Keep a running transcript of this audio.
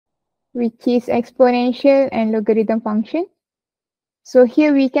which is exponential and logarithm function. So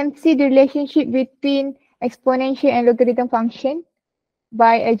here we can see the relationship between exponential and logarithm function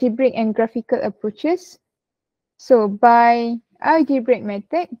by algebraic and graphical approaches. So by algebraic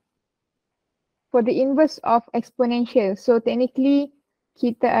method, for the inverse of exponential, so technically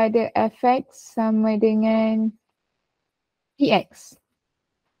kita ada fx sama dengan px.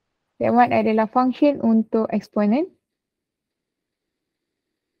 That one adalah function untuk exponent.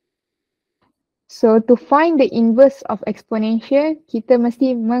 So to find the inverse of exponential, kita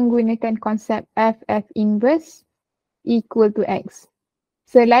mesti menggunakan konsep f inverse equal to x.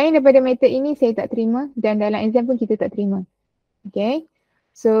 Selain daripada metod ini saya tak terima dan dalam exam pun kita tak terima. Okay.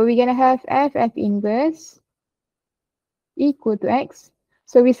 So we're gonna have f inverse equal to x.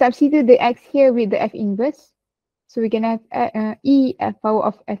 So we substitute the x here with the f inverse. So we're gonna have e f power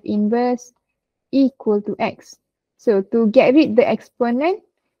of f inverse equal to x. So to get rid the exponent,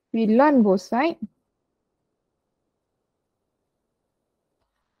 we ln both sides.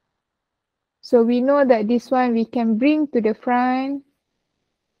 So we know that this one we can bring to the front.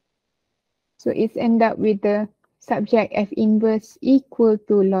 So it's end up with the subject f inverse equal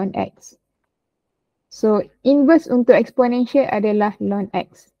to ln x. So inverse untuk exponential adalah ln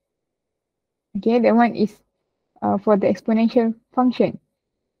x. Okay, that one is for the exponential function.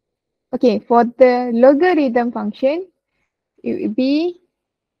 Okay, for the logarithm function, it will be,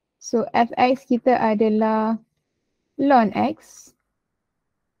 so fx kita adalah ln x.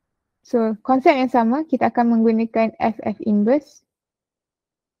 So konsep yang sama, kita akan menggunakan f inverse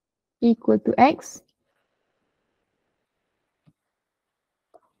equal to x.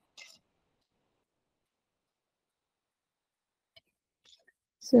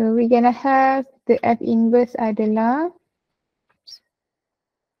 So we're gonna have the f inverse adalah,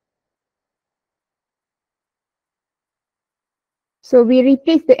 so we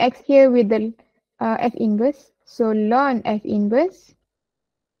replace the x here with the f inverse. So ln f inverse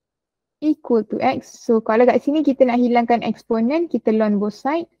equal to x. So kalau kat sini kita nak hilangkan eksponen, kita ln both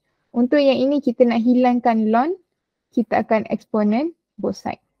side. Untuk yang ini kita nak hilangkan ln, kita akan eksponen both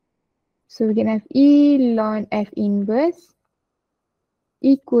side. So we can have e ln f inverse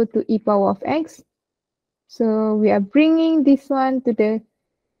equal to e power of x. So we are bringing this one to the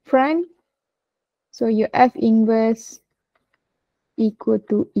front. So your f inverse equal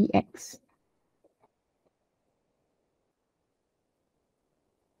to ex.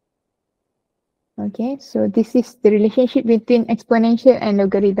 Okay, so this is the relationship between exponential and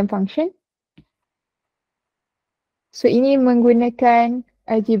logarithm function. So ini menggunakan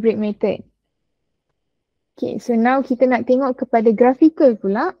algebraic method. Okay, so now kita nak tengok kepada graphical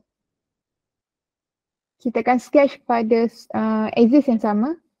pula. Kita akan sketch pada axis yang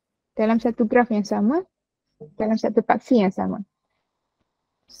sama, dalam satu graph yang sama, dalam satu paksi yang sama.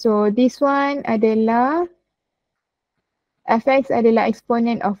 So this one adalah fx adalah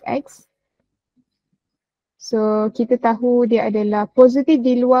exponent of x. So kita tahu dia adalah positif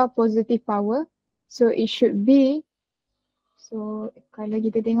di luar positive power. So it should be, so kalau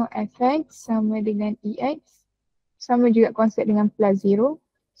kita tengok fx sama dengan ex, sama juga konsep dengan plus 0.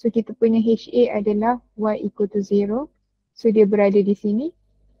 So kita punya HA adalah y equal to 0. So dia berada di sini.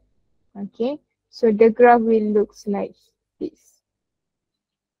 Okay. So the graph will looks like this.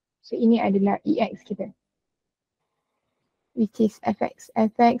 So ini adalah ex kita, which is fx.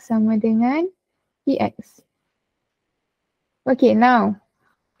 Fx sama dengan ex. Okay, now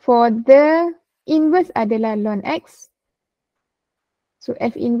for the inverse adalah ln x. So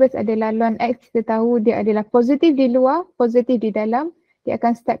f inverse adalah ln x. Kita tahu dia adalah positif di luar, positif di dalam. Dia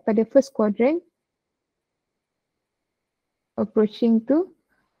akan start pada first quadrant, approaching to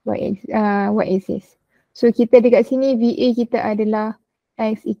y-axis. So kita dekat sini VA kita adalah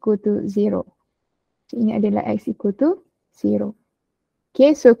x equal to 0. So ini adalah x equal to 0.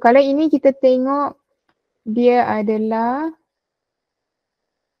 Okay, so kalau ini kita tengok dia adalah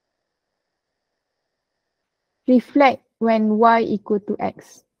reflect when y equal to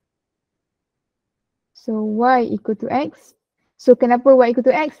x. So y equal to x. So kenapa y equal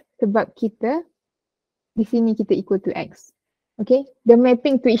to x? Sebab kita di sini kita equal to x. Okay, the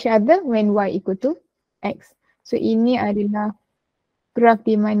mapping to each other when y equal to x. So ini adalah graph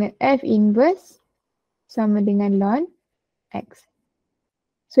di mana f inverse sama dengan ln x.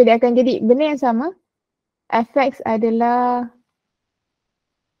 So dia akan jadi benda yang sama. Fx adalah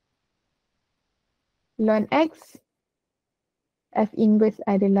ln x. F inverse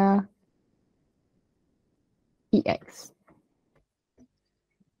adalah ex.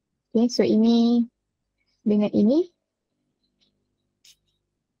 Okay, so ini dengan ini.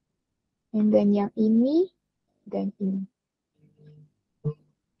 And then yang ini dan ini.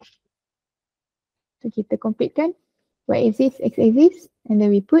 kita completekan y-axis, x-axis, and then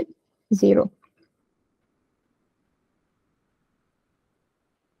we put 0.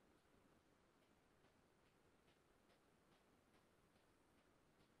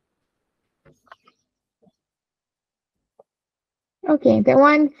 Okay, that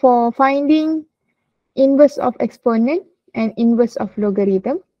one for finding inverse of exponent and inverse of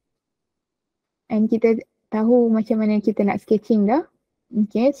logarithm. And kita tahu macam mana kita nak sketching dah.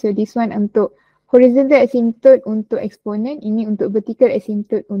 Okay, so this one untuk horizontal asymptote untuk exponent, ini untuk vertical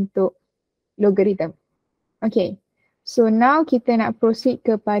asymptote untuk logarithm. Okay, so now kita nak proceed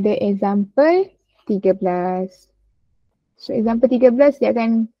kepada example 13. So example 13 dia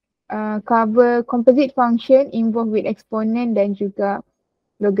akan cover composite function involved with exponent dan juga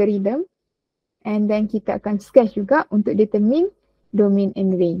logarithm. And then kita akan sketch juga untuk determine domain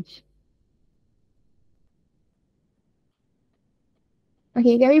and range.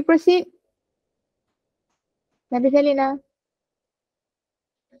 Okay, can we proceed? Nabi Salina.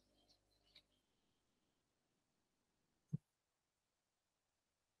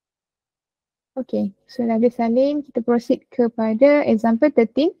 Okay, so Nabi Salim, kita proceed kepada example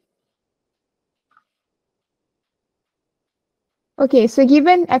 13. Okay, so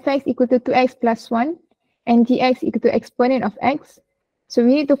given fx equal to 2x plus 1 and gx equal to exponent of x, so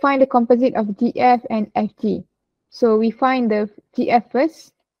we need to find the composite of gf and fg. So we find the gf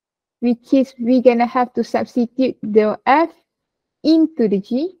first, which is we're gonna have to substitute the f into the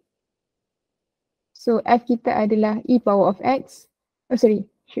g. So f kita adalah e power of x. Oh sorry,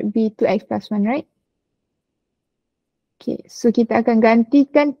 should be 2x plus 1, right? Okay, so kita akan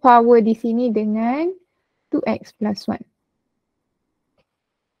gantikan power di sini dengan 2x plus 1.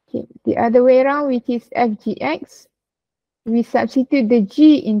 Okay, the other way around, which is fgx. We substitute the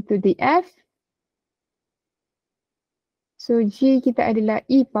g into the f. So g kita adalah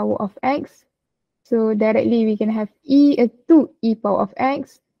e power of x. So directly we can have 2e power of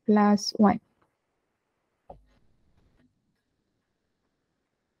x plus 1.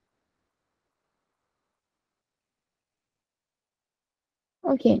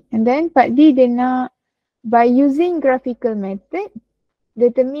 Okay, and then part D dia nak, by using graphical method,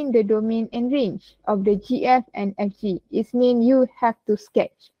 determine the domain and range of the GF and FG. It means you have to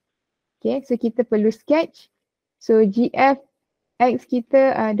sketch. Okay, so kita perlu sketch. So GF X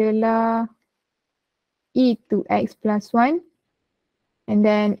kita adalah e to x plus 1. And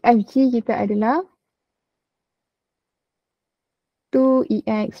then FG kita adalah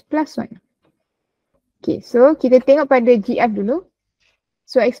 2ex plus 1. Okay, so kita tengok pada GF dulu.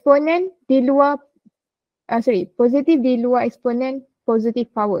 So exponent di luar, positif di luar exponent positive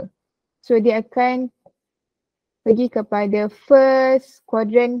power. So dia akan pergi kepada first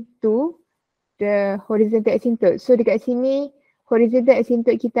quadrant to the horizontal asymptote. So dekat sini horizontal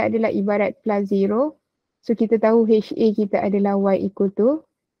asymptote kita adalah ibarat plus 0. So kita tahu HA kita adalah y equal to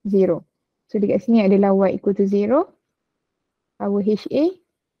 0. So dekat sini adalah y equal to 0. Our HA.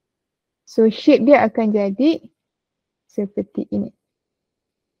 So shape dia akan jadi seperti ini.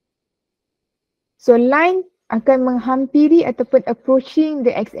 So line akan menghampiri ataupun approaching the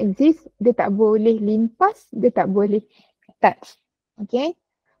x-axis. Dia tak boleh limpas, dia tak boleh touch. Okay.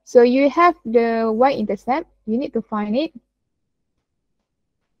 So you have the y-intercept. You need to find it.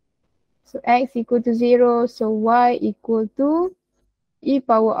 So x equal to 0. So y equal to e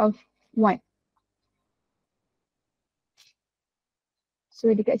power of 1. So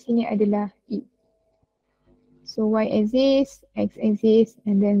dekat sini adalah e. So y-axis, x-axis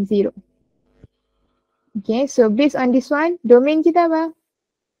and then 0. Okay, so based on this one, domain kita apa?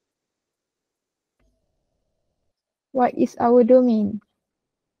 What is our domain?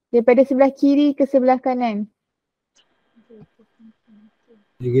 Daripada sebelah kiri ke sebelah kanan?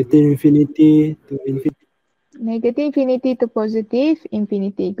 Negative infinity to infinity. Negative infinity to positive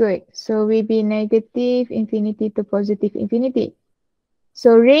infinity. Good. So we be negative infinity to positive infinity.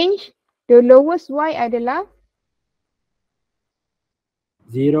 So range, the lowest y adalah?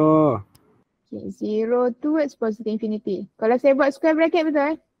 0. Okay, 0 towards positive infinity. Kalau saya buat square bracket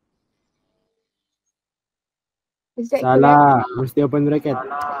betul? Is that Salah. correct? Mesti open bracket.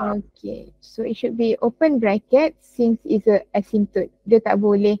 Okay, so it should be open bracket since it's a asymptote. Dia tak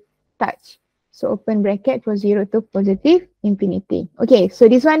boleh touch. So open bracket for 0 to positive infinity. Okay, so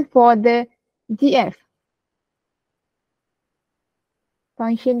this one for the GF.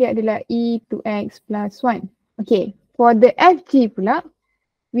 Function dia adalah e to x plus 1. Okay, for the FG pula,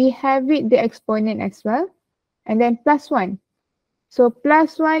 we have it the exponent as well. And then plus 1. So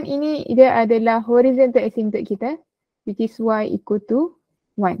plus 1 ini dia adalah horizontal asymptote kita, which is y equal to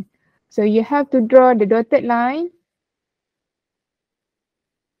 1. So you have to draw the dotted line.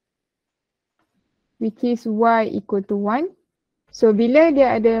 which is y equal to 1. So bila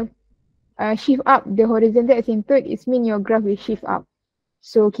dia ada shift up the horizontal asymptote, it means your graph will shift up.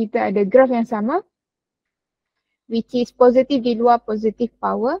 So kita ada graph yang sama, which is positif di luar positive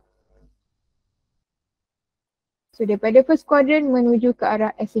power. So daripada first quadrant menuju ke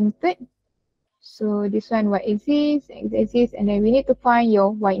arah asymptote. So this one y-axis, x-axis, and then we need to find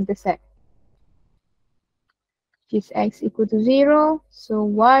your y-intercept, which is x equal to 0. So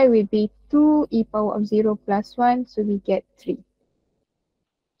y will be 2 e power of 0 plus 1, so we get 3.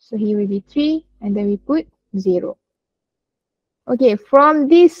 So here will be 3, and then we put 0. Okay, from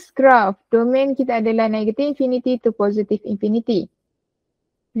this graph, domain kita adalah negative infinity to positive infinity.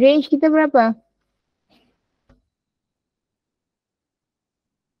 Range kita berapa?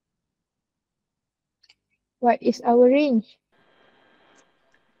 What is our range?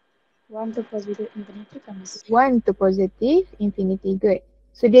 1 to positive infinity kan? 1 to positive infinity, good.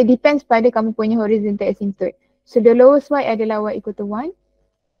 So dia depends pada kamu punya horizontal asymptote. So the lowest y adalah y equal to 1.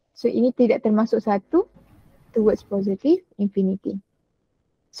 So ini tidak termasuk 1 towards positive infinity.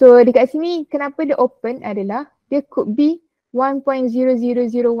 So dekat sini kenapa dia open adalah dia could be 1.0001.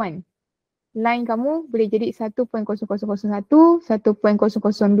 Line kamu boleh jadi 1.0001, 1.002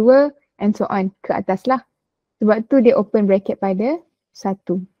 and so on ke atas lah. Sebab tu dia open bracket pada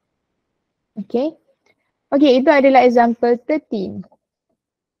 1. Okay. Okay, itu adalah example 13.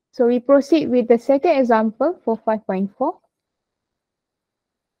 So we proceed with the second example for 5.4.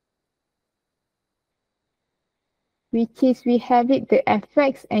 Which is we have it the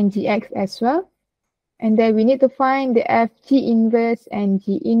fx and gx as well. And then we need to find the f g inverse and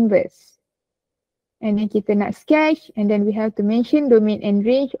g inverse. And then kita nak sketch and then we have to mention domain and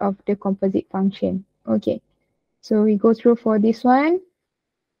range of the composite function. Okay. So we go through for this one.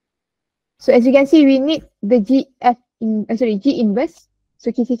 So as you can see, we need the g inverse.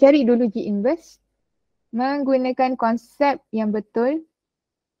 So kita cari dulu g inverse menggunakan konsep yang betul.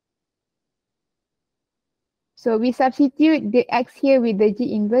 So we substitute the x here with the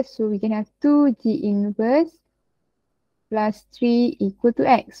g inverse. So we can have 2g inverse plus 3 equal to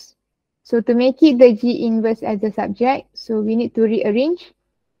x. So to make it the g inverse as a subject, so we need to rearrange.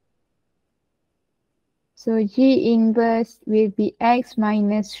 So g inverse will be x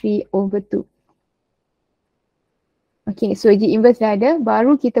minus 3 over 2. Okay, so g inverse dah ada.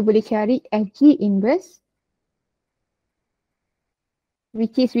 Baru kita boleh cari fg inverse.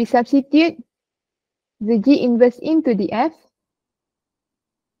 Which is we substitute the g inverse into the f.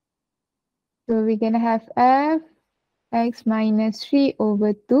 So we're going to have f x minus 3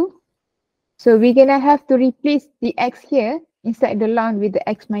 over 2. So we're going to have to replace the x here inside the ln with the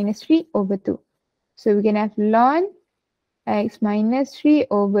x minus 3 over 2. So we're going to have ln x minus 3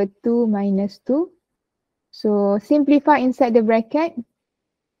 over 2 minus 2. So simplify inside the bracket.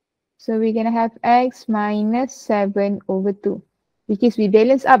 So we're going to have x minus 7 over 2. Which is we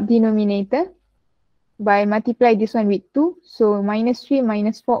balance up denominator by multiply this one with 2. So minus 3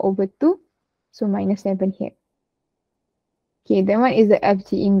 minus 4 over 2. So minus 7 here. Okay, that one is the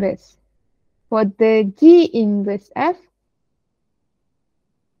fg inverse. For the g inverse f,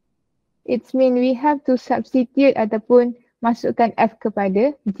 it means we have to substitute ataupun masukkan f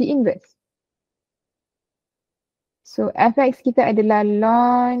kepada g inverse. So fx kita adalah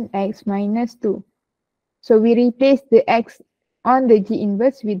ln x minus 2. So we replace the x on the g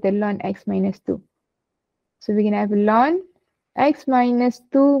inverse with the ln x minus 2. So we're going to have ln x minus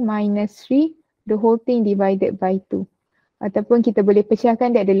 2 minus 3, the whole thing divided by 2. Ataupun kita boleh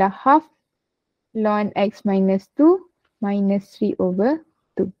pecahkan dia adalah half ln x minus 2 minus 3 over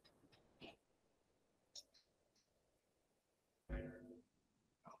 2.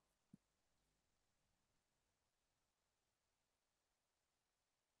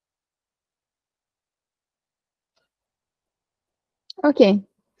 Okay,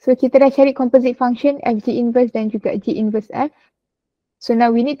 so kita dah cari composite function fg inverse dan juga g inverse f. So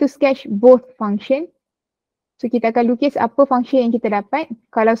now we need to sketch both function. So kita akan lukis apa function yang kita dapat.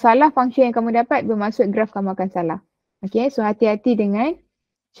 Kalau salah function yang kamu dapat, bermaksud graf kamu akan salah. Okay, so hati-hati dengan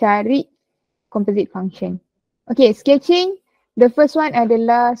cari composite function. Okay, sketching. The first one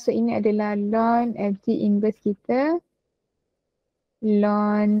adalah, so ini adalah ln fg inverse kita.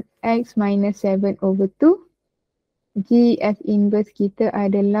 Ln x minus 7 over 2. G f inverse kita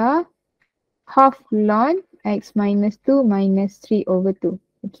adalah half ln x minus 2 minus 3 over 2.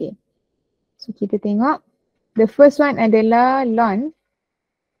 Okay. So kita tengok. The first one adalah ln.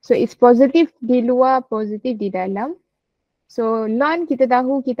 So it's positive di luar, positif di dalam. So ln kita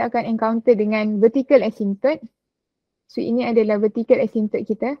tahu kita akan encounter dengan vertical asymptote. So ini adalah vertical asymptote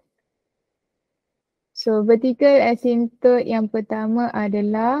kita. So vertical asymptote yang pertama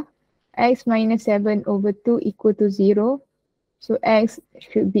adalah x minus 7 over 2 equal to 0. So x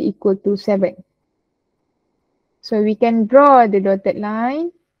should be equal to 7. So we can draw the dotted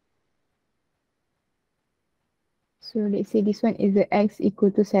line. So let's say this one is the x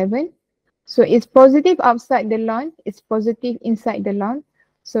equal to 7. So it's positive outside the line, it's positive inside the line.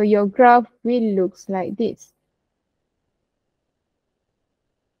 So your graph will looks like this.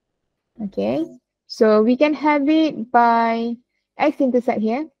 Okay, so we can have it by x-intercept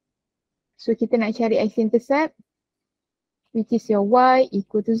here. So kita nak cari x-intercept, which is your y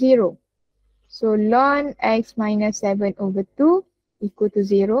equal to 0. So ln x minus 7 over 2 equal to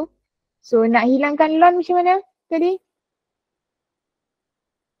 0. So nak hilangkan ln macam mana tadi?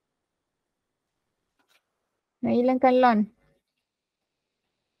 Nak hilangkan ln.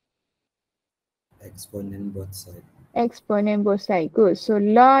 Exponent both side. Exponent both side. Good. So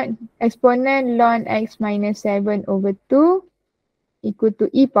exponent ln x minus 7 over 2 equal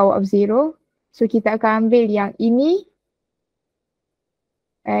to e power of 0. So kita akan ambil yang ini.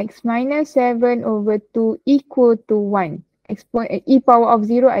 X minus 7 over 2 equal to 1. E power of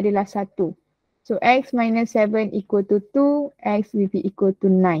 0 adalah 1. So x minus 7 equal to 2, x will be equal to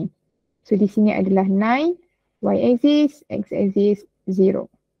 9. So di sini adalah 9, y-axis, x-axis 0.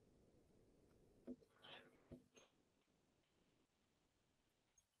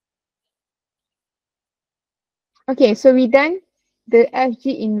 Okay, so we done the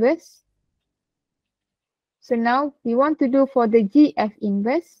FG inverse. So now we want to do for the GF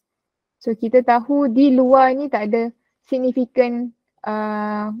inverse. So kita tahu di luar ni tak ada significant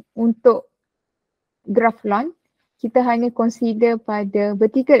untuk graph ln. Kita hanya consider pada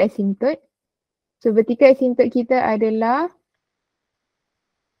vertical asymptote. So vertical asymptote kita adalah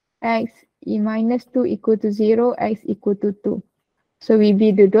x minus 2 equal to 0, x equal to 2. So we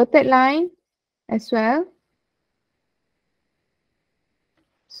be the dotted line as well.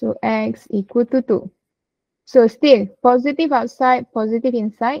 So x equal to 2. So still positive outside, positive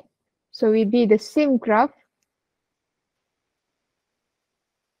inside. So we be the same graph.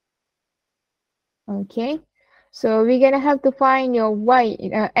 Okay. So we're gonna have to find your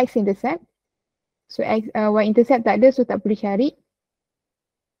x-intercept. So y-intercept tak ada, so tak perlu cari.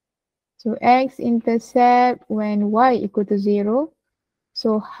 So x-intercept when y equal to 0.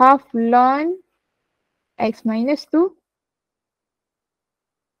 So half ln x minus 2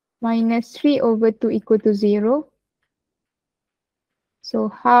 minus 3 over 2 equal to 0. So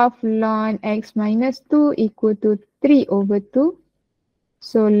half ln x minus 2 equal to 3 over 2.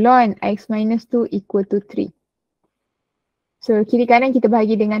 So ln x minus 2 equal to 3. So kiri kanan kita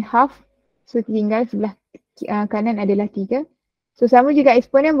bahagi dengan half. So tinggal sebelah kanan adalah 3. So sama juga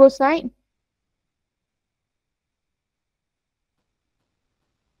exponent both side.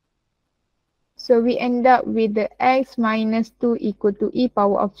 So we end up with the x minus 2 equal to e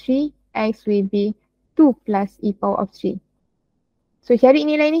power of 3. X will be 2 plus e power of 3. So cari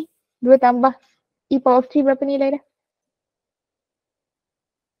nilai ni. 2 tambah e power of 3 berapa nilai dah?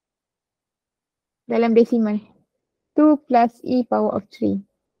 Dalam desimal. 2 plus e power of 3.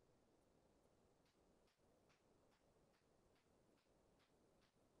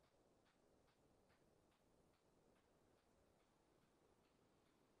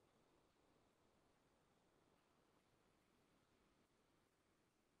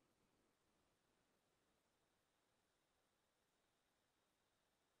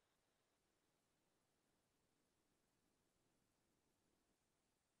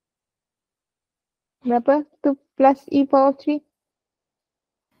 Berapa? 2 plus e power of 3?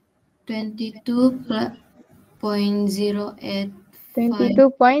 22.085.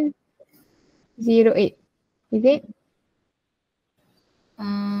 22.08. Is it?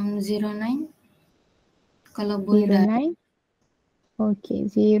 09. Kalau bunda. 09. Okay,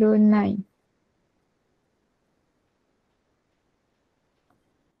 09.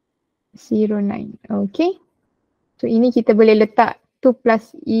 09. Okay. So ini kita boleh letak 2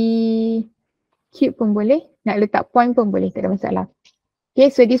 plus e cube pun boleh. Nak letak point pun boleh. Tak ada masalah. Okay,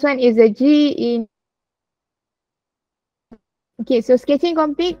 so this one is a G in. Okay, so sketching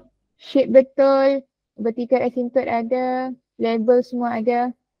complete. Shape betul. Vertical asymptote ada. Label semua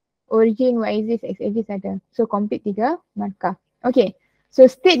ada. Origin, y-axis, x-axis ada. So complete 3 markah. Okay, so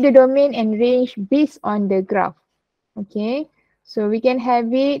state the domain and range based on the graph. Okay, so we can have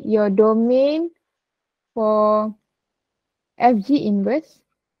it your domain for FG inverse.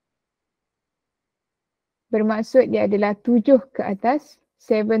 Bermaksud dia adalah 7 ke atas.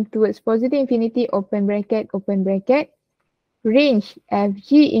 7 towards positive infinity, open bracket, open bracket. Range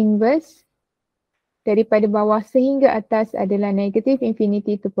FG inverse daripada bawah sehingga atas adalah negative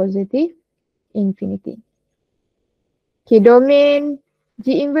infinity to positive infinity. Okay, domain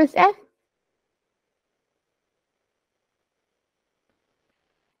G inverse F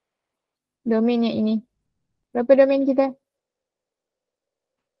Domain yang ini. Berapa domain kita?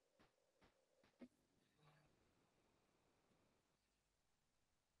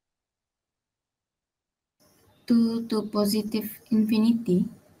 To positive infinity.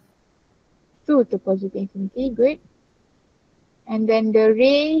 2 to positive infinity. Good. And then the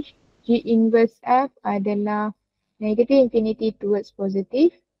range G inverse F adalah negative infinity towards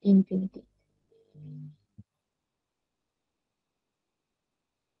positive infinity.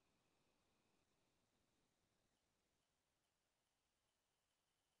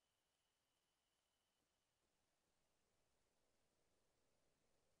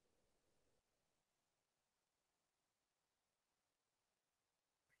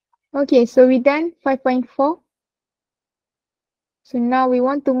 Okay, so we done 5.4. So now we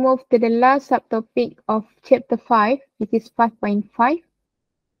want to move to the last subtopic of chapter 5, which is 5.5.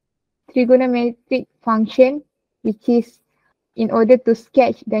 Trigonometric function, which is in order to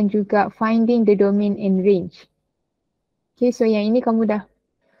sketch dan juga finding the domain and range. Okay, so yang ini kamu dah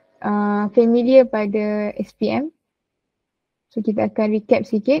familiar pada SPM. So kita akan recap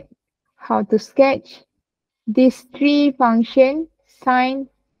sikit how to sketch these three function, sine,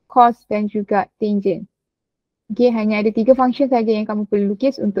 cos dan juga tangent. Okay, hanya ada 3 function saja yang kamu perlu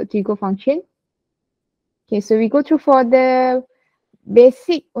lukis untuk trigo function. Okay, so we go through for the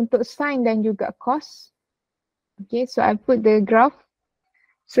basic untuk sine dan juga cos. Okay, so I put the graph.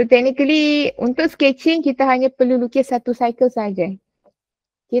 So technically untuk sketching kita hanya perlu lukis satu cycle saja.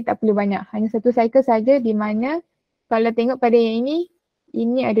 Okay, tak perlu banyak. Hanya satu cycle saja di mana kalau tengok pada yang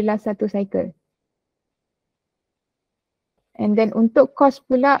ini adalah satu cycle. And then untuk cos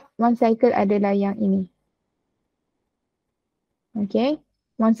pula, one cycle adalah yang ini. Okay,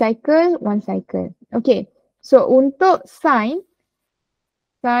 one cycle, one cycle. Okay, so untuk sine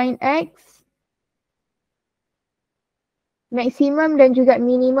X, maximum dan juga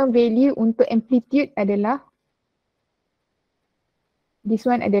minimum value untuk amplitude adalah this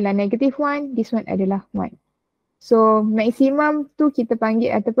one adalah -1, this one adalah 1. So maximum tu kita panggil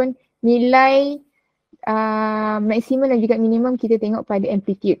ataupun nilai maximum dan juga minimum kita tengok pada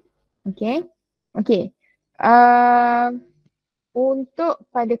amplitude. Okay. Okay. Untuk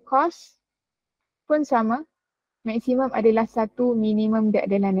pada cos pun sama. Maksimum adalah 1, minimum dia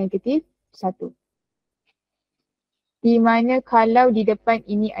adalah -1. Di mana kalau di depan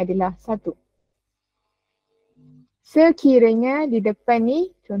ini adalah 1. Sekiranya di depan ni,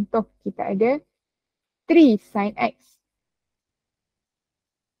 contoh kita ada 3 sin X.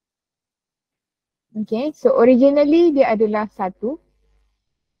 Okay, so originally dia adalah 1.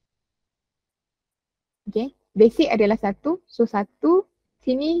 Okay, basic adalah 1. So 1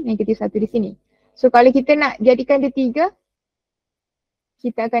 sini, -1 di sini. So kalau kita nak jadikan dia 3,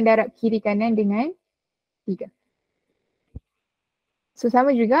 kita akan darab kiri kanan dengan 3. So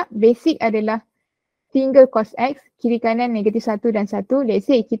sama juga, basic adalah single cos X, kiri kanan -1 dan 1.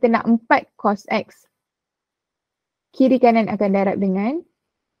 Let's say kita nak 4 cos X. Kiri kanan akan darab dengan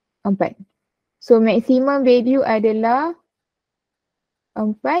 4. So maximum value adalah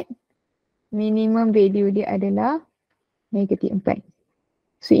 4. Minimum value dia adalah -4.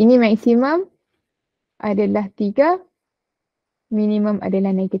 So ini maximum adalah 3. Minimum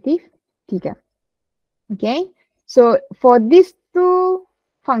adalah -3. Okay. So for these two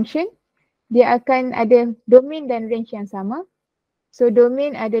function, dia akan ada domain dan range yang sama. So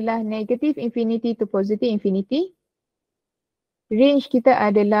domain adalah negative infinity to positive infinity. Range kita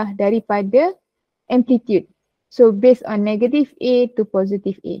adalah daripada amplitude. So based on negative A to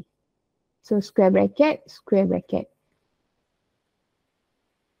positive A. So square bracket, square bracket.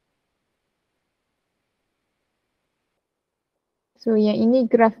 So yang ini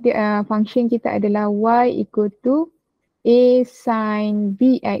graph dia, function kita adalah y equal to A sin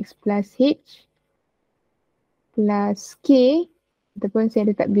bx plus h plus k, ataupun saya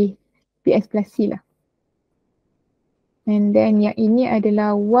letak bx plus c lah. And then yang ini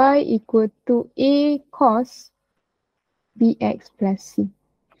adalah y equal to A cos bx plus c.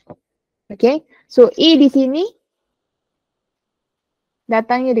 Okay, so A di sini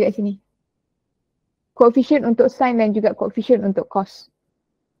datangnya dekat sini. Koefisien untuk sin dan juga koefisien untuk cos.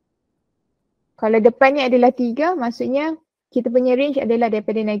 Kalau depannya adalah 3, maksudnya kita punya range adalah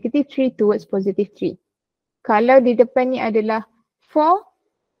daripada -3 towards positive 3. Kalau di depan ni adalah 4,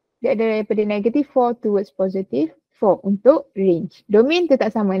 dia adalah daripada -4 towards positive 4 untuk range. Domain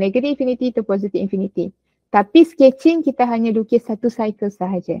tetap sama, negative infinity to positive infinity. Tapi sketching kita hanya lukis satu cycle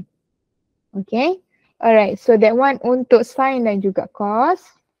sahaja. Okay. Alright, so that one untuk sin dan juga cos.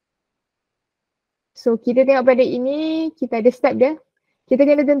 So kita tengok pada ini, kita ada step dia. Kita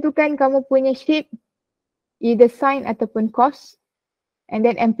kena tentukan kamu punya shape either sin ataupun cos. And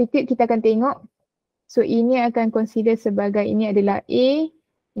then amplitude kita akan tengok. So ini akan consider sebagai ini adalah A,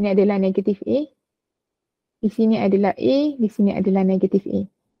 ini adalah negatif A. Di sini adalah A, di sini adalah negatif A.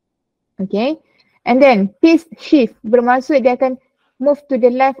 Okay. And then phase shift bermaksud dia akan move to the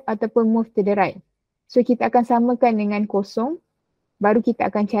left ataupun move to the right. So kita akan samakan dengan kosong. Baru kita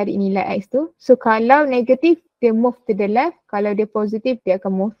akan cari nilai X tu. So kalau negatif dia move to the left. Kalau dia positif dia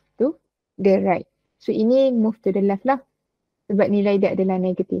akan move to the right. So ini move to the left lah. Sebab nilai dia adalah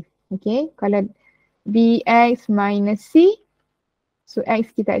negatif. Okay. Kalau Bx minus C. So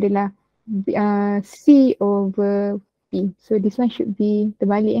X kita adalah C over B. So this one should be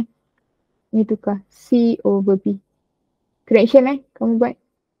terbalik Ni tukar C over B. Correction kamu buat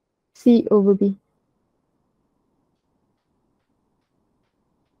C over B.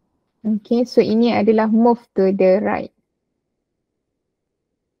 Okay, so ini adalah move to the right.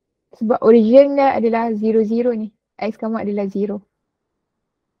 Sebab origin dia adalah 0, 0 ni. X kamu adalah 0.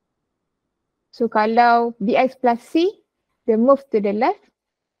 So kalau Bx plus C, dia move to the left.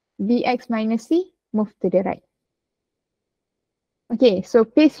 Bx minus C, move to the right. Okay, so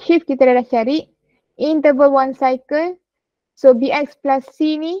phase shift kita dah cari. Interval 1 cycle. So Bx plus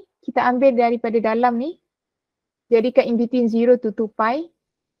C ni, kita ambil daripada dalam ni. Jadikan in between 0 to 2 pi.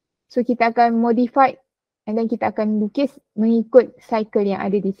 So kita akan modify and then kita akan lukis mengikut cycle yang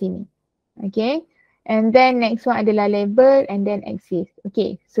ada di sini. Okay. And then next one adalah label and then axis.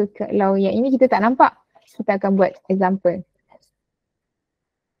 Okay. So kalau yang ini kita tak nampak, kita akan buat example.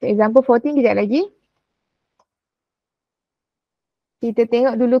 So example 14 kejap lagi. Kita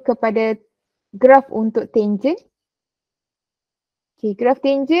tengok dulu kepada graf untuk tangent. Okay, graf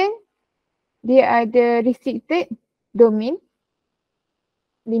tangent dia ada restricted domain.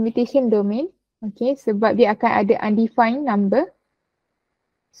 Limitation domain. Okay, sebab dia akan ada undefined number.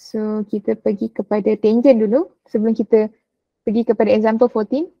 So kita pergi kepada tangent dulu sebelum kita pergi kepada example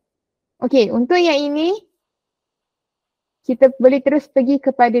 14. Okay, untuk yang ini kita boleh terus pergi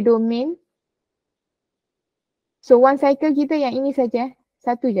kepada domain. So one cycle kita yang ini saja,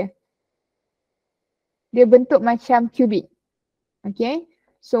 satu je. Dia bentuk macam cubic. Okay,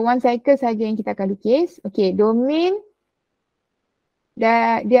 so one cycle saja yang kita akan lukis. Okay, domain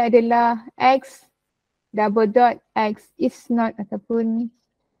dia adalah X double dot X is not ataupun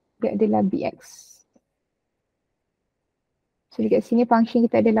dia adalah Bx. So dekat sini function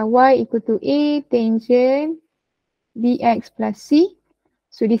kita adalah Y equal to A tangent Bx plus C.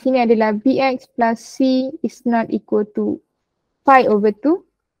 So di sini adalah Bx plus C is not equal to pi over 2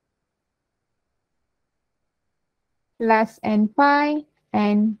 plus n pi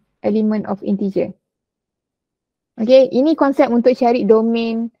and element of integer. Okay, ini konsep untuk cari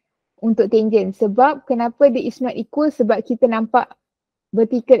domain untuk tangent. Sebab kenapa dia is not equal? Sebab kita nampak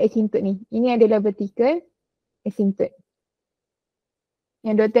vertical asymptote ni. Ini adalah vertical asymptote.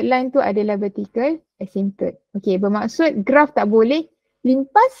 Yang dotted line tu adalah vertical asymptote. Okay, bermaksud graf tak boleh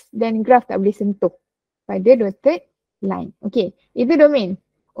limpas dan graf tak boleh sentuh pada dotted line. Okay, itu domain.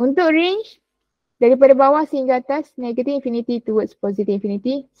 Untuk range, daripada bawah sehingga atas, negative infinity towards positive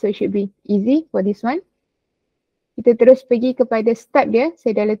infinity. So it should be easy for this one. Kita terus pergi kepada step dia.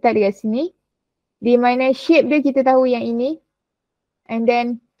 Saya dah letak dekat sini. Di mana shape dia kita tahu yang ini. And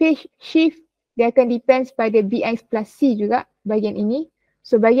then phase shift dia akan depends pada Bx plus C juga bahagian ini.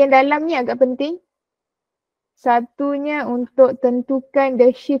 So bahagian dalam ni agak penting. Satunya untuk tentukan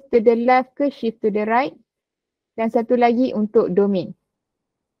the shift to the left ke shift to the right. Dan satu lagi untuk domain.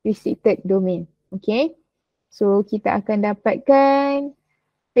 Restricted domain. Okay. So kita akan dapatkan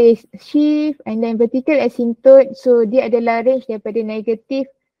phase shift and then vertical asymptote. So dia adalah range daripada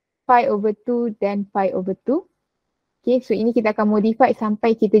negatif pi over 2 dan pi over 2. Okay, so ini kita akan modify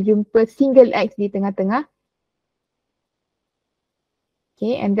sampai kita jumpa single x di tengah-tengah.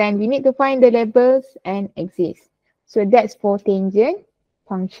 Okay, and then we need to find the labels and axis. So that's for tangent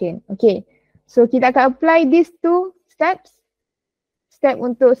function. Okay, so kita akan apply these two steps. Step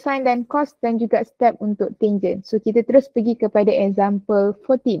untuk sin dan cos dan juga step untuk tangent. So kita terus pergi kepada example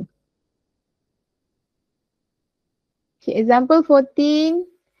 14. Okay, example 14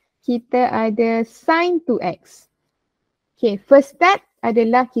 kita ada sin 2x. Okay, first step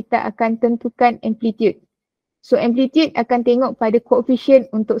adalah kita akan tentukan amplitude. So amplitude akan tengok pada coefficient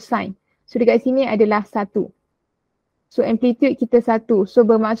untuk sin. So dekat sini adalah 1. So amplitude kita 1. So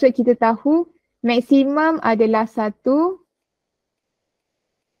bermaksud kita tahu maksimum adalah 1.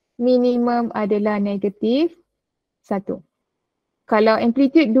 Minimum adalah negatif 1. Kalau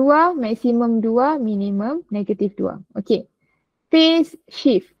amplitude 2, maksimum 2, minimum negatif 2. Okey. Phase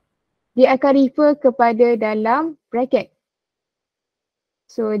shift. Dia akan refer kepada dalam bracket.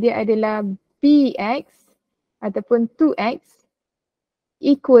 So dia adalah Bx ataupun 2x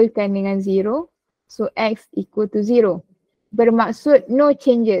equalkan dengan 0. So x equal to 0. Bermaksud no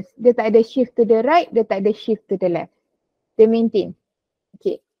changes. Dia tak ada shift to the right, dia tak ada shift to the left. Dia maintain.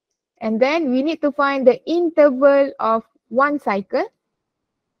 Okay. And then we need to find the interval of one cycle.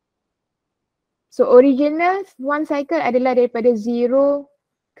 So original one cycle adalah daripada 0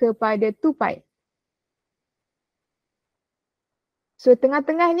 kepada 2 pi. So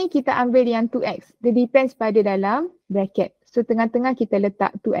tengah-tengah ni kita ambil yang 2x. Dia depends pada dalam bracket. So tengah-tengah kita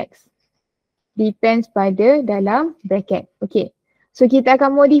letak 2x. Depends pada dalam bracket. Okay. So kita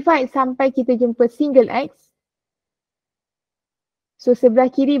akan modify sampai kita jumpa single x. So sebelah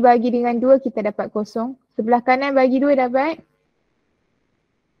kiri bagi dengan 2 kita dapat kosong. Sebelah kanan bagi 2 dapat.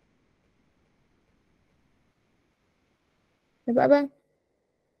 Dapat apa?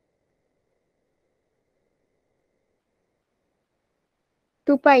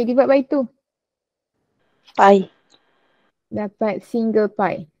 Tu pi divide by 2. Pi. Dapat single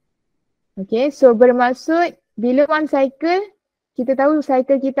pi. Okay, so bermaksud bila one cycle, kita tahu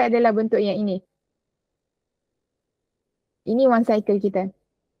cycle kita adalah bentuk yang ini. Ini one cycle kita.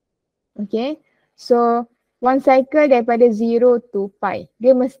 Okay, so one cycle daripada 0 to pi.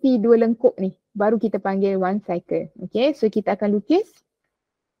 Dia mesti 2 lengkuk ni. Baru kita panggil one cycle. Okay, so kita akan lukis.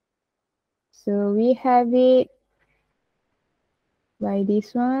 So we have it by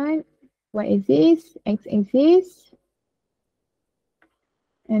this one. Y axis, x axis.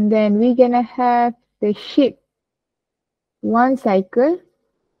 And then we're gonna have the shape one cycle.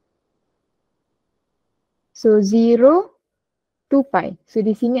 So 0 to pi. So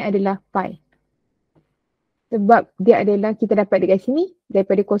di sini adalah pi. Sebab dia adalah kita dapat dekat sini.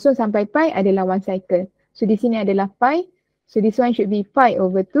 Daripada 0 sampai pi adalah one cycle. So di sini adalah pi. So this one should be pi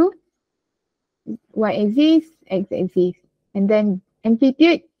over 2. Y axis, x axis. And then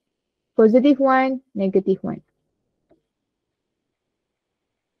amplitude, positive 1, negative 1.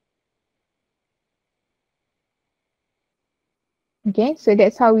 Okay, so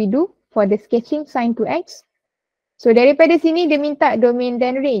that's how we do for the sketching sin to x. So daripada sini dia minta domain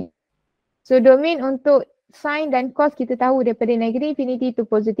dan range. So domain untuk sin dan cos kita tahu daripada negative infinity to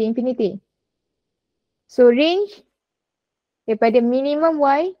positive infinity. So range daripada minimum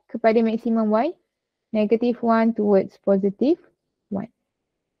y kepada maximum y. Negative 1 towards positive 1.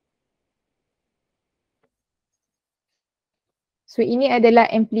 So ini adalah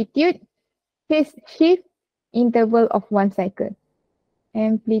amplitude, phase shift, interval of one cycle.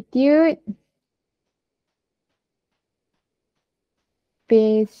 Amplitude,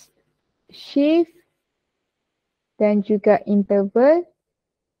 phase shift dan juga interval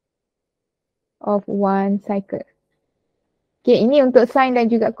of one cycle. Okay, ini untuk sin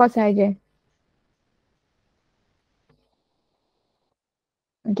dan juga cos saja.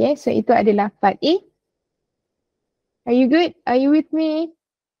 Okay, so itu adalah part A. Are you good? Are you with me?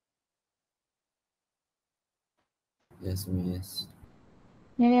 Yes, miss.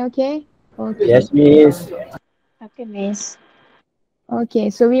 Nenek okay? Okay. Yes, miss. Okay, miss. Okay,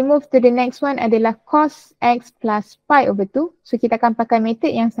 so we move to the next one adalah cos x plus pi over 2. So kita akan pakai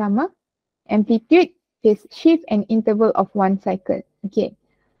method yang sama. Amplitude, phase shift and interval of one cycle. Okay.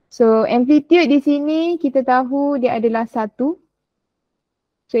 So amplitude di sini kita tahu dia adalah 1.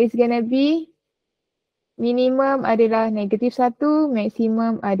 So it's gonna be minimum adalah negative 1,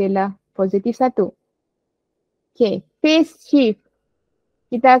 maximum adalah positif 1. Okay, phase shift.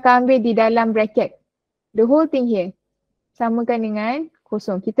 Kita akan ambil di dalam bracket. The whole thing here. Samakan dengan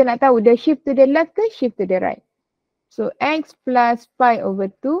kosong. Kita nak tahu the shift to the left ke shift to the right. So x plus pi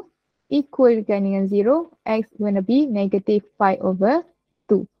over 2 equalkan dengan 0. X gonna be negative pi over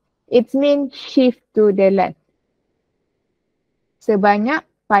 2. It means shift to the left. Sebanyak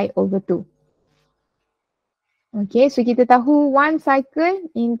pi over 2. Okay, so kita tahu one cycle,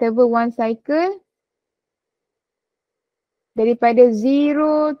 interval one cycle daripada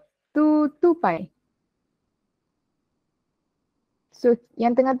 0 to 2 pi. So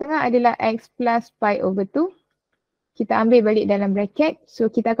yang tengah-tengah adalah x plus pi over 2. Kita ambil balik dalam bracket.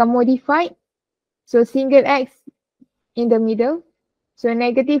 So kita akan modify. So single x in the middle. So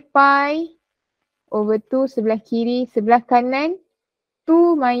negative pi over 2 sebelah kiri, sebelah kanan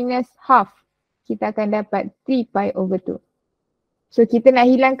 2 minus half. Kita akan dapat 3 pi over 2. So kita nak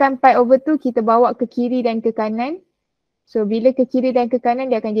hilangkan pi over 2, kita bawa ke kiri dan ke kanan. So bila ke kiri dan ke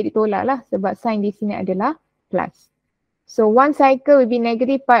kanan dia akan jadi tolak lah sebab sign di sini adalah plus. So one cycle will be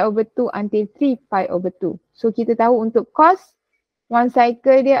negative pi over 2 until 3 pi over 2. So kita tahu untuk cos, one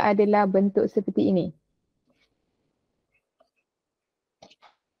cycle dia adalah bentuk seperti ini.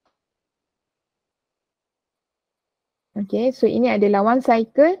 Okay, so ini adalah one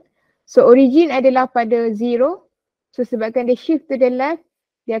cycle. So origin adalah pada 0. So sebabkan dia shift to the left,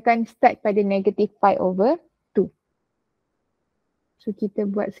 dia akan start pada negative pi over 2. So kita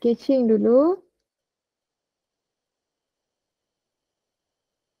buat sketching dulu.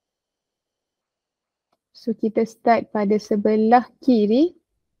 So kita start pada sebelah kiri.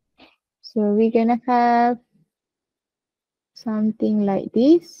 So we're gonna have something like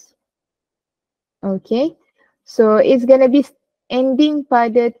this. Okay. So it's gonna be ending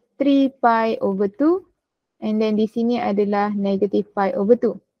pada 3 pi over 2. And then di sini adalah negative pi over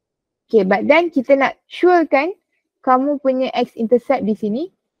 2. Okay, but then kita nak surekan kamu punya x-intercept di sini.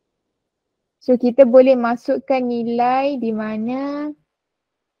 So kita boleh masukkan nilai di mana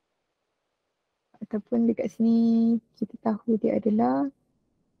ataupun dekat sini kita tahu dia adalah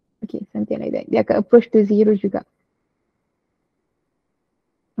okay, something like that. Dia akan approach to 0 juga.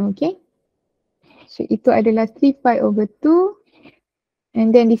 Okay. So itu adalah 3 pi over 2.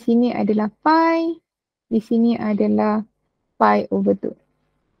 And then di sini adalah pi. Di sini adalah pi over 2.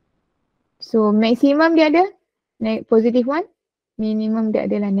 So maksimum dia ada positive 1. Minimum dia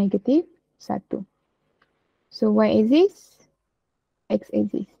adalah negative 1. So y axis, x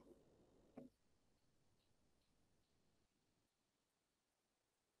axis.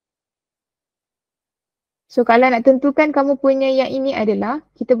 So kalau nak tentukan kamu punya yang ini adalah,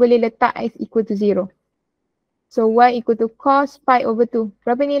 kita boleh letak x equal to 0. So y equal to cos pi over 2.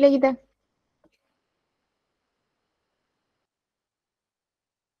 Berapa nilai kita?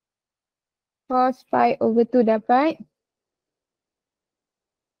 Cos pi over 2 dapat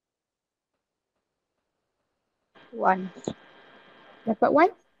 1. dapat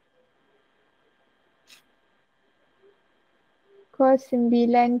 1. Cos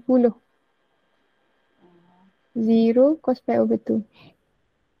 90. 0 cos pi over 2.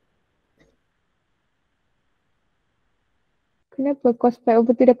 Kenapa cos pi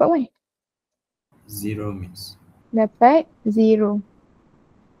over 2 dapat 1? 0 miss. Dapat 0.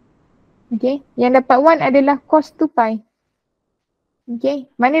 Okay. Yang dapat 1 adalah cos 2 pi.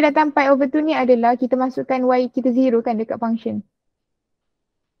 Okay. Mana datang pi over 2 ni adalah kita masukkan y kita 0 kan dekat function.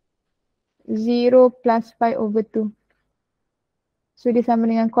 0 plus pi over 2. So dia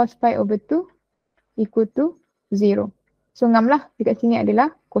sama dengan cos pi over 2 equal to 0. So ngamlah dekat sini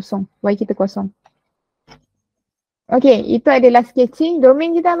adalah kosong. Y kita kosong. Okay, itu adalah sketching.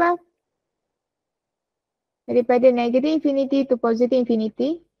 Domain kita apa? Daripada negative infinity to positive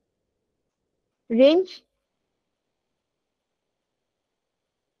infinity. Range.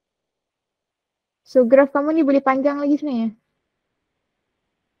 So graf kamu ni boleh panjang lagi sebenarnya.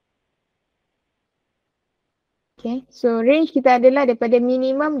 Okay, so range kita adalah daripada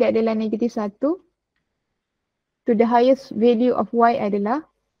minimum dia adalah negative 1 to the highest value of y adalah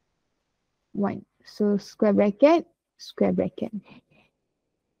 1. So square bracket, square bracket.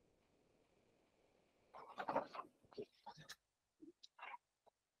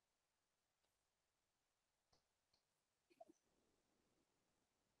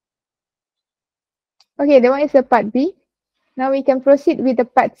 Okay, that one is the part B. Now we can proceed with the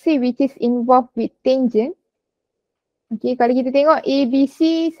part C which is involved with tangent. Okay, kalau kita tengok A, B,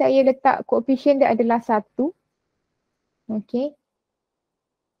 C, saya letak coefficient dia adalah 1. Okay.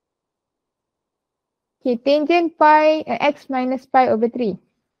 Okay, tangent pi x minus pi over 3.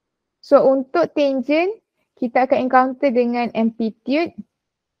 So untuk tangent, kita akan encounter dengan amplitude,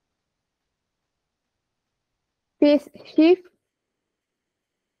 phase shift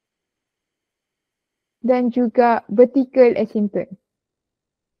dan juga vertical asymptote.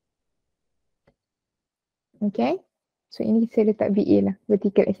 Okay. So ini saya letak VA lah,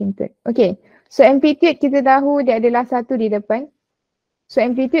 vertical asymptote. Okay. So amplitude kita tahu dia adalah 1 di depan. So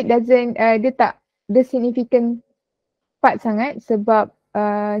amplitude doesn't, dia tak the significant part sangat sebab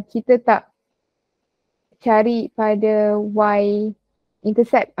kita tak cari pada y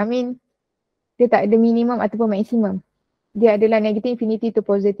intercept. I mean, dia tak ada minimum ataupun maksimum. Dia adalah negative infinity to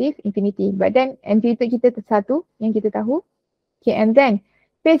positive infinity. But then amplitude kita satu yang kita tahu. Okay, and then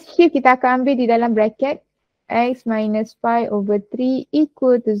phase shift kita akan ambil di dalam bracket x minus pi over 3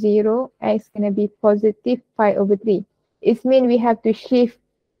 equal to 0. X gonna be positive pi over 3. It means we have to shift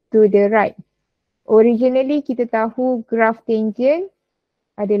to the right. Originally kita tahu graph tangent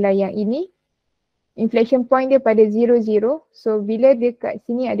adalah yang ini. Inflection point dia pada 0, 0. So bila dia kat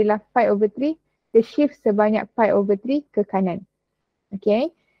sini adalah pi over 3, the shift sebanyak pi over 3 ke kanan.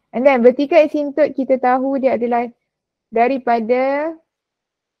 Okay. And then vertical asymptote kita tahu dia adalah daripada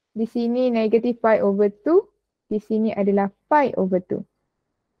di sini negative pi over 2, di sini adalah pi over 2.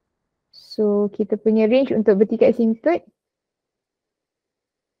 So kita punya range untuk vertical asymptote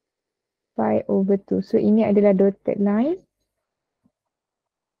pi over 2. So ini adalah dotted line.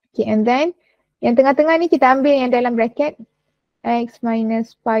 Okay, and then yang tengah-tengah ni kita ambil yang dalam bracket x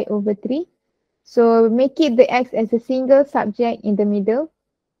minus pi over 3. So make it the x as a single subject in the middle.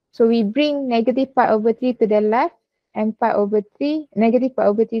 So we bring negative pi over 3 to the left and pi over 3, negative pi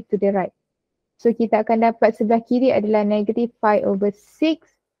over 3 to the right. So kita akan dapat sebelah kiri adalah negative pi over 6.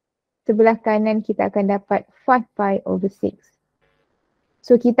 Sebelah kanan kita akan dapat 5 pi over 6.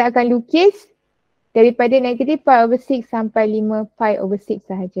 So kita akan lukis daripada negative pi over 6 sampai 5 pi over 6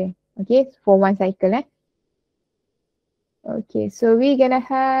 sahaja. Okay, for one cycle Okay, so we gonna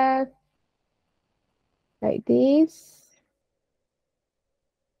have like this.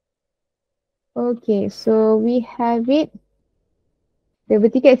 Okay, so we have it. The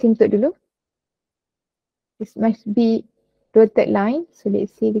vertical asymptote dulu. This must be dotted line. So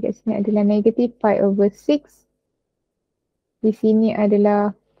let's say dekat sini adalah negative pi over 6. Di sini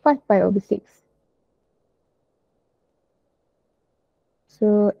adalah 5 pi over 6.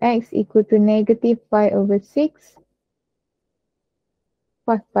 So x equal to negative pi over 6.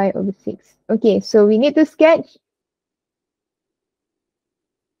 5 pi over 6. Okay, so we need to sketch.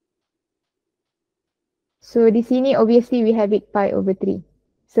 So di sini obviously we have it pi over 3.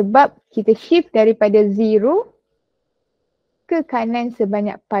 Sebab kita shift daripada 0 ke kanan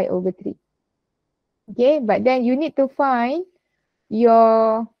sebanyak pi over 3. Okay, but then you need to find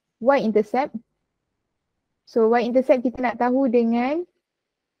your y-intercept. So y-intercept kita nak tahu dengan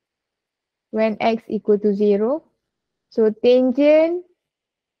when x equal to 0. So tangent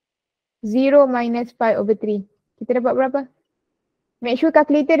 0 minus pi over 3. Kita dapat berapa? Make sure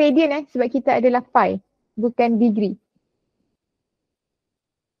calculator radian sebab kita adalah pi, bukan degree.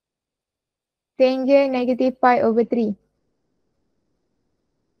 Tangent negative pi over 3.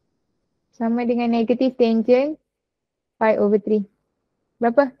 Sama dengan negative tangent pi over 3.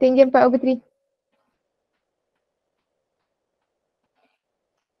 Berapa tangent pi over 3?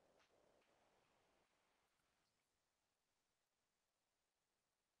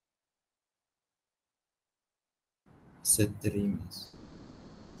 Set 3, Miss.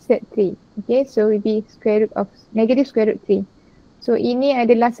 Set 3. Okay, so will be square root of negative square root 3. So ini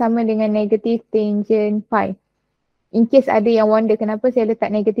adalah sama dengan negative tangent pi. In case ada yang wonder kenapa saya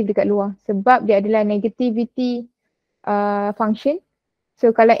letak negatif dekat luar. Sebab dia adalah negativity function.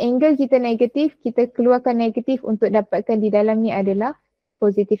 So kalau angle kita negatif, kita keluarkan negatif untuk dapatkan di dalam ni adalah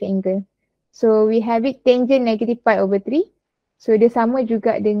positive angle. So we have it tangent negative pi over 3. So dia sama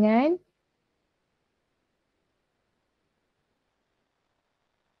juga dengan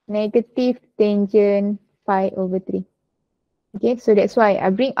negative tangent pi over 3. Okay, so that's why I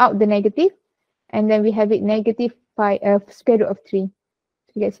bring out the negative and then we have it negative pi square root of 3.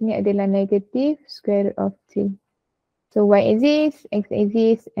 So kat sini adalah negative square root of 3. So y exists, x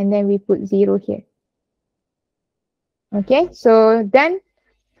exists, and then we put 0 here. Okay, so done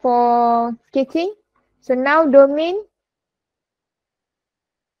for sketching. So now domain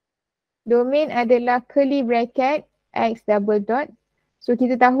adalah curly bracket x double dot. So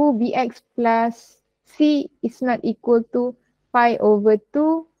kita tahu bx plus c is not equal to pi over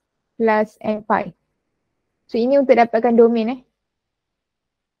 2 plus n pi. So ini untuk dapatkan domain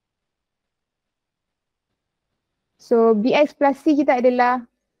So bx plus c kita adalah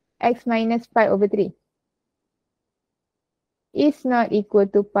x minus pi over 3. Is not equal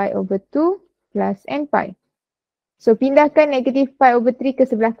to pi over 2 plus n pi. So pindahkan negative pi over 3 ke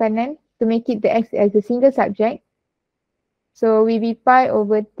sebelah kanan to make it the x as a single subject. So we be pi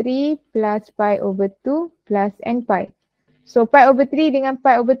over 3 plus pi over 2 plus n pi. So pi over 3 dengan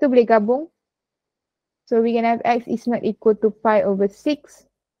pi over 2 boleh gabung. So we can have x is not equal to pi over 6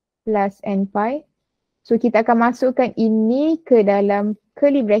 plus n pi. So kita akan masukkan ini ke dalam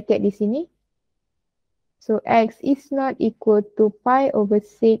curly bracket di sini. So x is not equal to pi over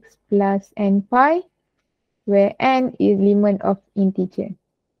 6 plus n pi, where n is element of integer.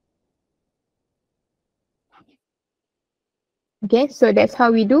 Okay, so that's how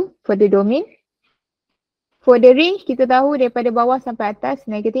we do for the domain. For the range, kita tahu daripada bawah sampai atas,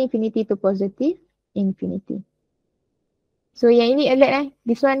 negative infinity to positive infinity. So yang ini alert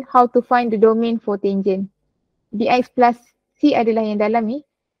this one how to find the domain for tangent. Bx plus c adalah yang dalam ni.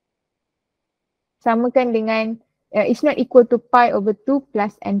 Samakan dengan it's not equal to pi over 2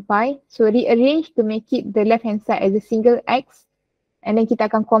 plus n pi. So rearrange to make it the left hand side as a single x. And then kita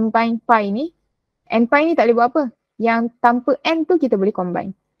akan combine pi ni. N pi ni tak boleh buat apa. Yang tanpa n tu kita boleh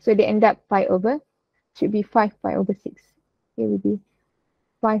combine. So they end up pi over, should be 5 pi over 6. Here will be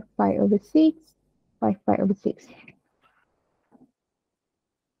 5 pi over 6, 5 pi over 6.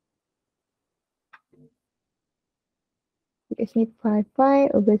 Kat sini 5 pi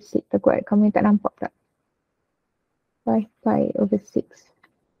over 6. Takut kamu tak nampak tak? 5 pi over 6.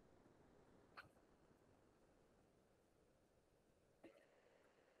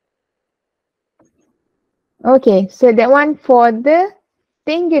 Okay, so that one for the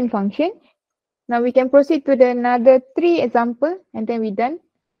tangent function. Now we can proceed to the another 3 example and then we done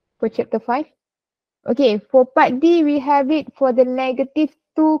for chapter 5. Okay, for part D we have it for the negative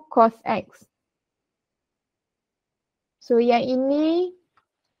 2 cos x. So yang ini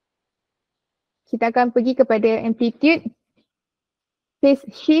kita akan pergi kepada amplitude, phase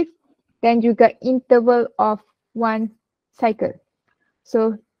shift dan juga interval of 1 cycle.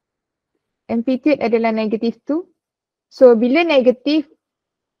 So amplitude adalah negative 2. So bila negatif,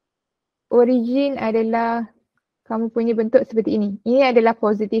 origin adalah kamu punya bentuk seperti ini. Ini adalah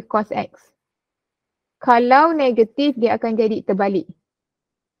positive cos x. Kalau negatif, dia akan jadi terbalik.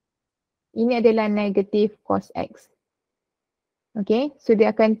 Ini adalah negative cos x. Okay, so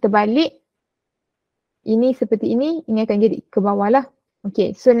dia akan terbalik. Ini seperti ini akan jadi ke bawah lah.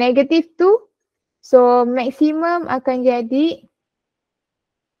 Okay, so negative 2. So maksimum akan jadi,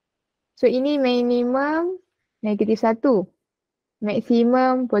 so ini minimum negatif 1.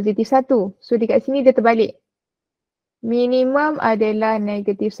 Maksimum positif 1. So dekat sini dia terbalik. Minimum adalah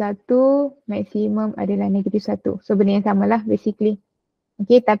negatif 1, maksimum adalah negatif 1. So benda yang samalah basically.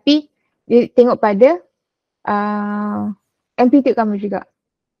 Okay, tapi dia tengok pada amplitude kamu juga.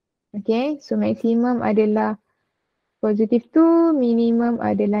 Okay, so maksimum adalah positif 2, minimum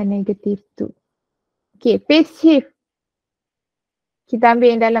adalah negatif 2. Okay, phase shift. Kita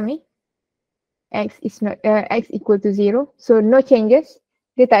ambil yang dalam ni. X equal to 0. So no changes.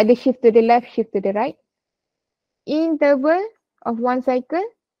 Dia tak ada shift to the left, shift to the right. Interval of 1 cycle.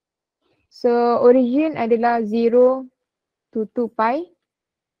 So origin adalah 0 to 2 pi.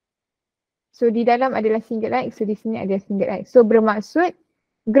 So di dalam adalah single x, so di sini ada single x. So bermaksud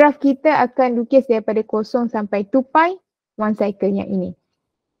graf kita akan lukis daripada 0 sampai 2 pi 1 cycle yang ini.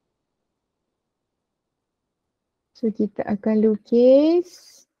 So kita akan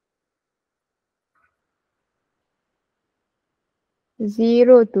lukis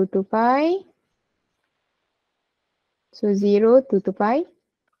 0 to 2 pi. So 0 to 2 pi.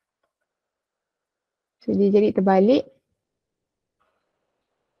 So dia jadi terbalik.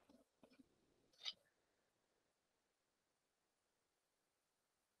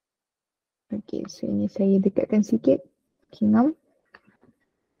 Okay, so ini saya dekatkan sikit. Okay, 6.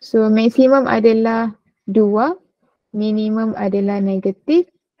 So maksimum adalah 2. Minimum adalah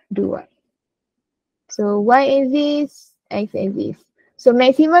negatif 2. So y axis, x axis. So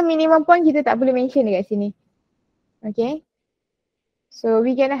maximum minimum point kita tak boleh mention dekat sini. Okay. So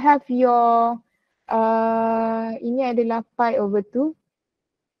we gonna have your ini adalah pi over 2.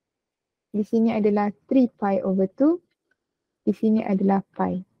 Di sini adalah 3 pi over 2. Di sini adalah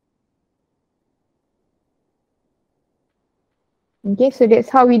pi. Okay, so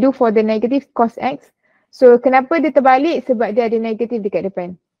that's how we do for the negative cos x. So kenapa dia terbalik? Sebab dia ada negatif dekat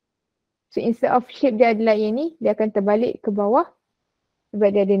depan. So instead of shape dia adalah yang ni, dia akan terbalik ke bawah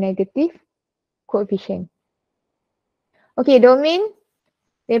sebab dia ada negatif coefficient. Okay, domain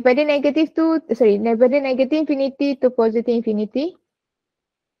daripada negatif infinity to positive infinity.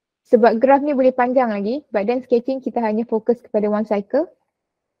 Sebab graf ni boleh panjang lagi, but then sketching kita hanya fokus kepada 1 cycle.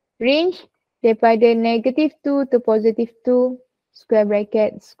 Range daripada negative 2 to positive 2, square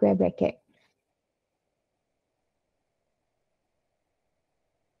bracket, square bracket.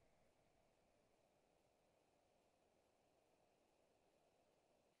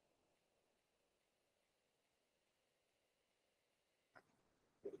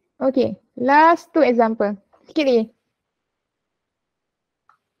 Okay, last 2 example. Sikit lagi.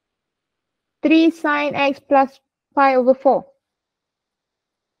 3 sin x plus pi over 4.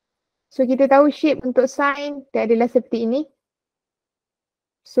 So kita tahu shape untuk sin dia adalah seperti ini.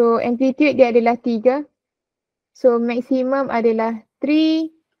 So amplitude dia adalah 3. So maksimum adalah 3,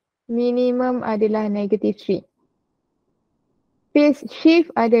 minimum adalah negative 3. Phase shift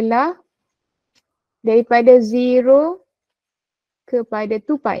adalah daripada 0 kepada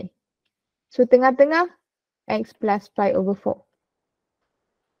 2 pi. So tengah-tengah x plus pi over 4.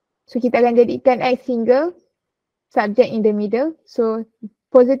 So kita akan jadikan x single, subject in the middle. So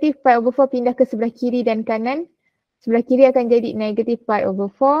positive pi over 4 pindah ke sebelah kiri dan kanan. Sebelah kiri akan jadi negative pi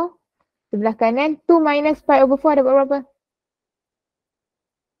over 4. Sebelah kanan 2 minus pi over 4 dapat berapa?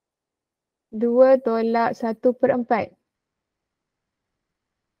 2 tolak 1/4.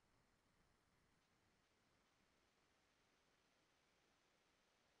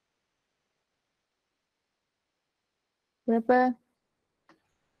 Berapa?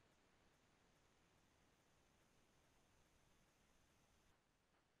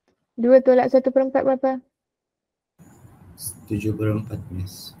 Dua tolak 1/4 berapa? 7/4,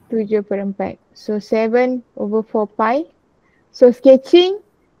 Miss. 7/4. So 7 over 4 pi. So sketching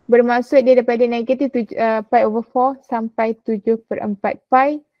bermaksud dia daripada negatif pi over 4 sampai 7/4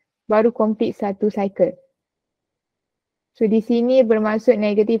 pi baru complete satu cycle. So di sini bermaksud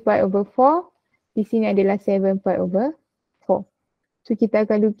negatif pi over 4, di sini adalah 7 pi over 4. So kita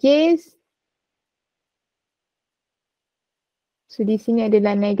akan lukis. So di sini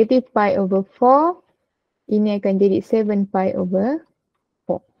adalah negatif pi over 4. Ini akan jadi 7 pi over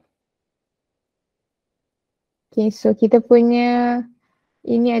 4. Okay, so kita punya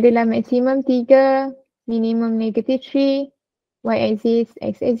ini adalah maksimum 3, minimum negatif 3, y-axis,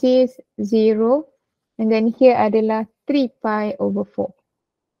 x-axis, 0. And then here adalah 3 pi over 4.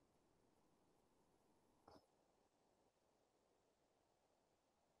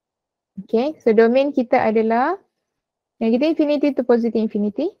 Okay, so domain kita adalah negative infinity to positive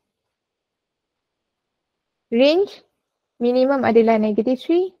infinity. Range, minimum adalah negative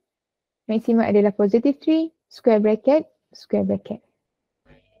 3, maximum adalah positive 3, square bracket, square bracket.